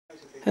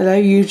Hello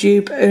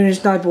YouTube, Owner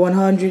Sniper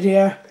 100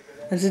 here,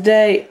 and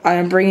today I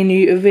am bringing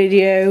you a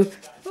video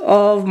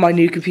of my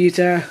new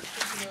computer,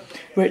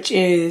 which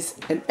is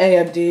an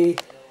AMD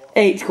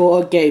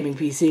 8-core gaming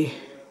PC.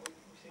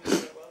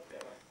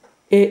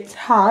 It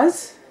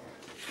has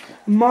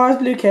a Mars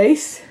Blue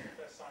case,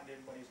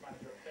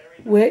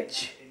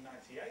 which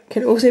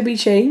can also be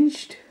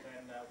changed.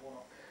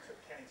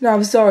 No,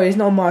 I'm sorry, it's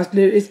not Mars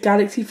Blue, it's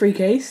Galaxy Free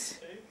case.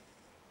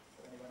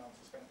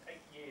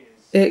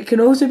 It can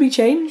also be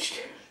changed.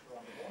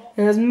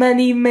 It has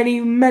many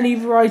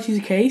varieties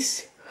of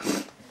case.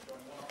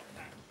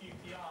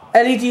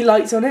 LED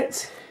lights on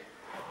it.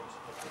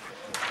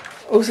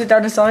 Also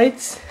down the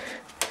sides.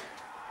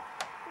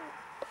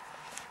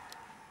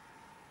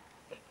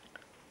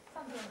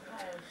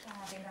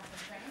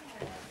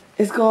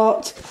 It's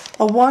got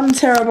a 1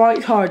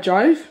 terabyte hard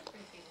drive.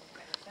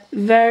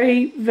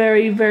 Very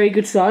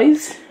good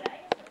size.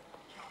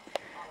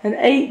 An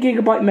 8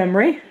 gigabyte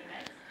memory.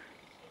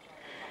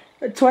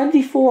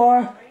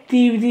 24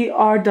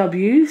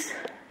 DVDRWs,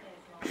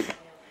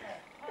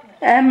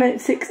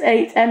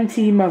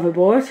 M68MT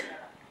motherboard,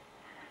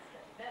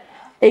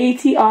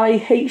 ATI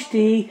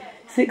HD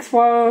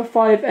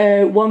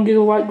 6450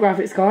 1GB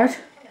graphics card.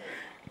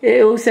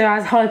 It also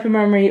has hyper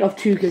memory of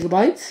 2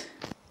 gigabytes,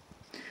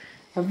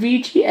 a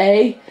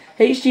VGA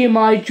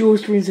HDMI dual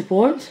screen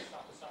support,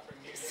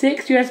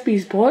 6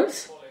 USB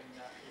ports,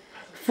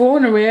 4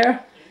 on the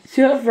rear,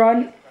 2 up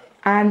front,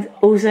 and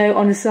also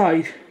on the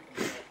side.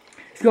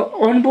 It's got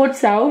onboard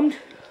sound,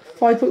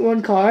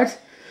 5.1 card,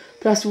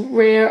 plus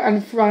rear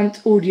and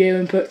front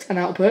audio inputs and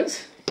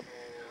outputs.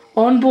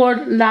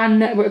 Onboard LAN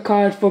network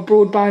card for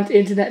broadband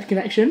internet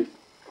connection.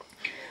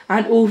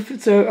 And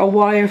also a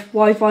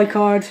Wi-Fi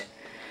card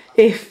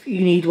if you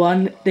need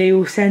one. They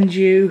will send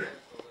you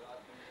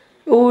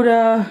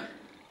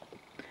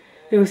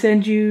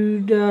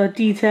the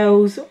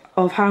details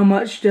of how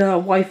much the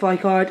Wi-Fi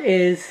card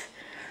is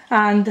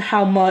and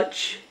how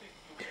much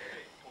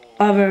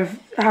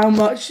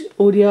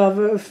all the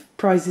other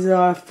prices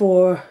are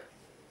for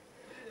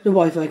the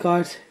Wi-Fi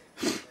card.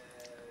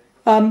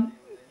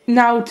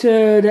 Now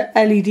to the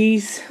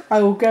LEDs.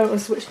 I will go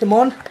and switch them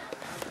on.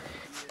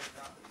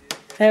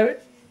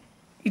 There,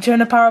 you turn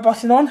the power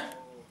button on.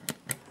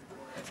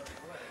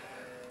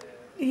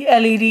 The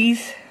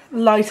LEDs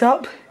light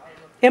up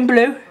in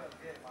blue,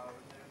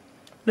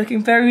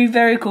 looking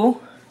very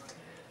cool.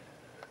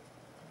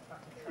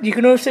 You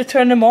can also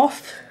turn them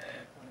off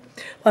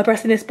by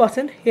pressing this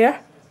button here,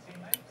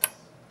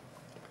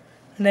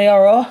 and they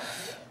are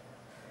off.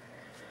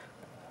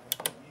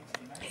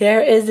 Here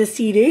is the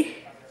CD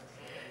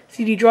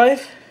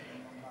drive,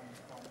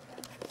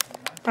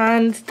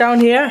 and down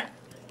here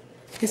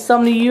is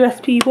some of the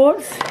USB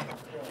ports,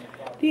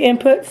 the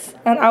inputs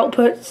and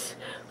outputs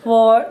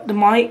for the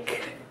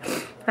mic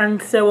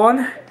and so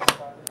on.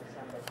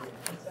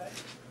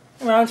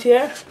 Around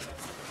here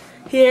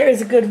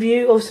is a good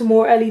view of some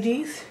more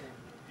LEDs,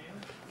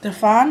 the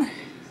fan,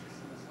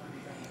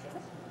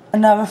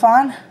 another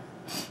fan,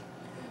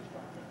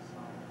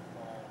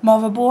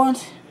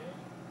 motherboard,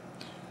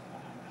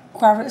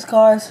 graphics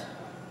cards,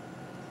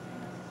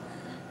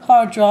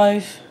 hard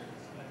drive,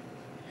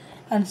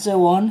 and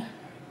so on.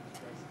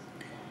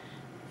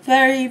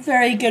 Very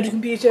good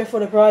computer for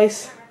the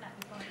price.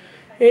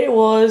 It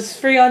was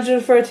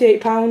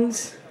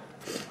 £338.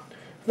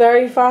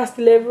 Very fast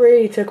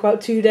delivery. It took about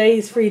 2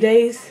 days, 3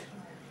 days,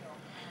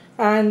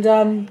 and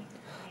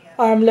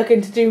I'm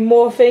looking to do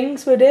more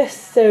things with this,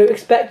 so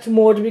expect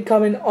more to be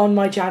coming on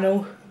my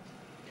channel.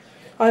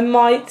 I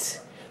might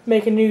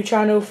make a new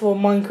channel for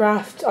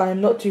Minecraft,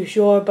 I'm not too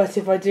sure, but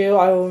if I do,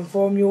 I will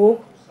inform you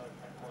all.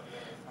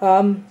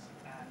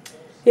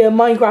 Yeah,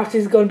 Minecraft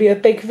is going to be a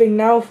big thing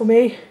now for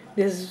me.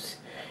 This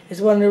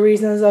is one of the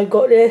reasons I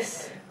got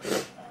this.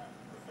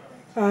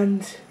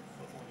 And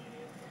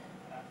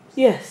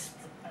yes,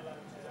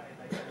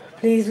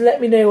 please let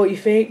me know what you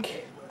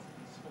think.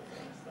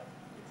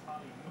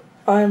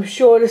 I'm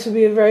sure this will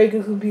be a very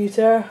good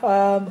computer.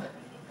 I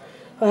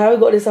haven't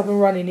got this up and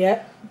running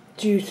yet,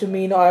 due to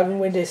me not having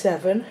Windows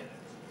 7.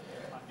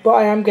 But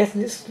I am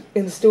getting it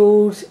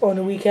installed on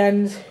the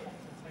weekend.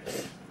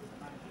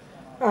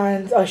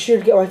 And I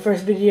should get my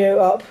first video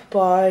up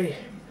by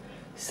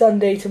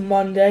Sunday to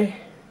Monday.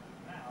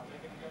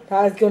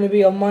 That is going to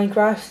be on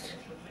Minecraft.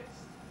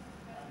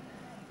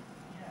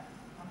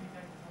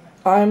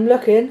 I'm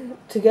looking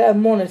to get a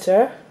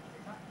monitor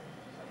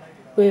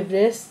with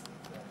this.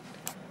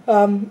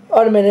 On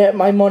a minute,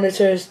 my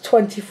monitor is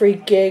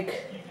 23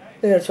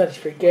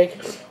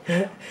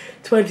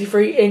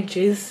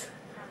 inches.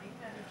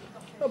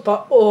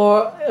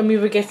 Or I'm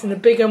either getting a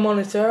bigger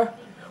monitor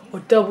or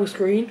double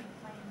screen,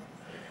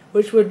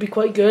 which would be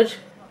quite good.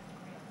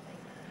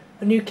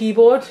 A new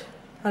keyboard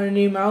and a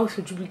new mouse,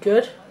 which would be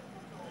good.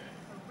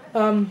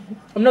 I'm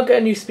not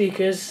getting new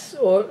speakers,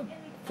 or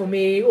for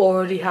me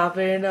already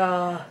having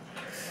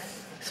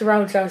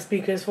surround sound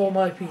speakers for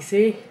my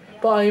PC,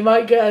 but I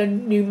might get a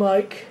new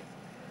mic,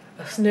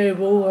 a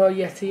Snowball or a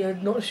Yeti,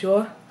 I'm not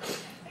sure.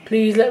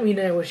 Please let me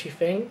know what you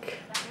think.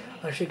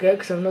 I should get,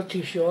 because I'm not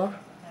too sure.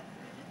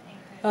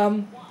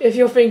 If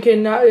you're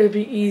thinking that it would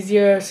be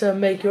easier to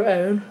make your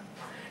own,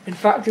 in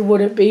fact it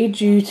wouldn't be,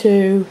 due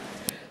to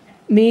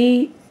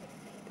me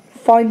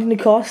finding the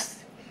cost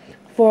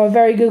for a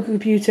very good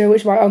computer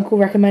which my uncle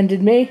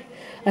recommended me,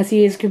 as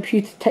he is a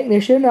computer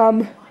technician.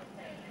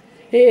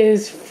 It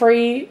was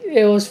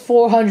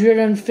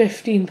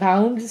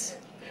 £415,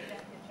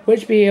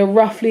 which be a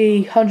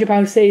roughly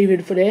 £100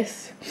 saving for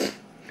this.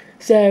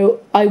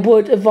 So I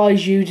would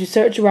advise you to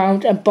search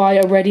around and buy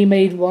a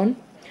ready-made one,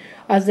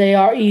 as they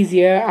are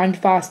easier and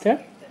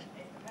faster.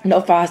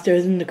 Not faster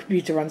as in the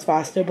computer runs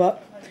faster,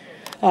 but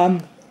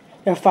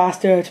they're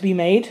faster to be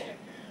made.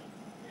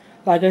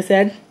 Like I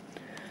said,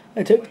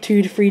 it took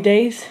 2 to 3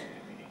 days.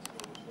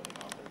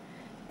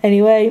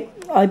 Anyway,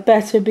 I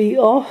better be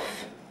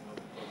off.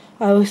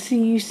 I will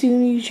see you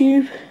soon,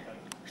 YouTube.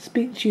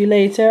 Speak to you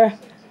later.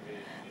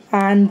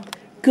 And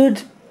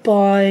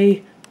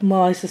goodbye,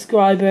 my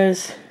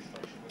subscribers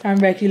and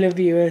regular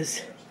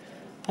viewers.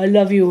 I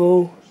love you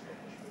all.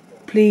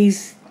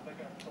 Please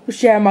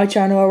share my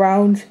channel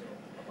around,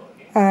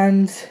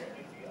 and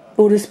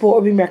all the support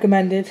have been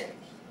recommended.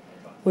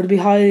 Would be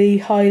highly,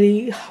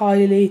 highly,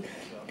 highly,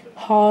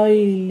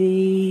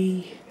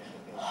 highly,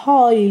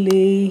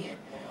 highly,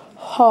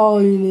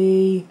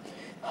 highly,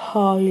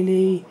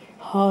 highly,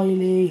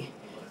 highly,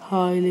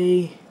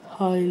 highly,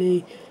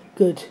 highly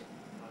good.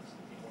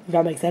 If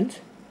that makes sense.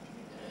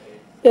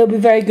 It'll be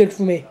very good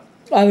for me.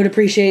 I would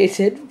appreciate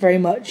it very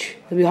much.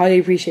 It'll be highly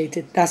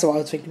appreciated. That's what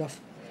I was thinking of.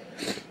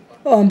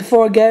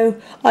 Before I go,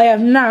 I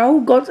have now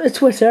got a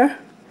Twitter,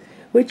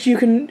 which you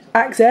can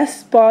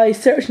access by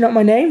searching up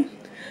my name,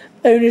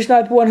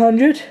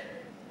 OwnerSniper100.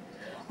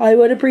 I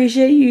would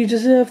appreciate you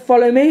to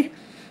follow me,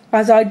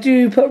 as I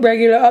do put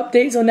regular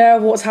updates on there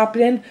of what's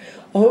happening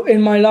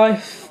in my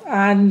life,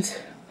 and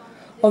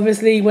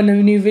obviously when the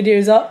new video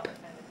is up.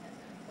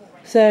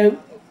 So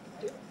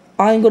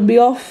I'm going to be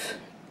off.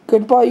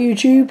 Goodbye,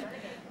 YouTube.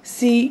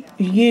 See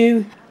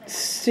you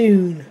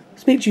soon.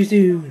 Speak to you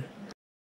soon.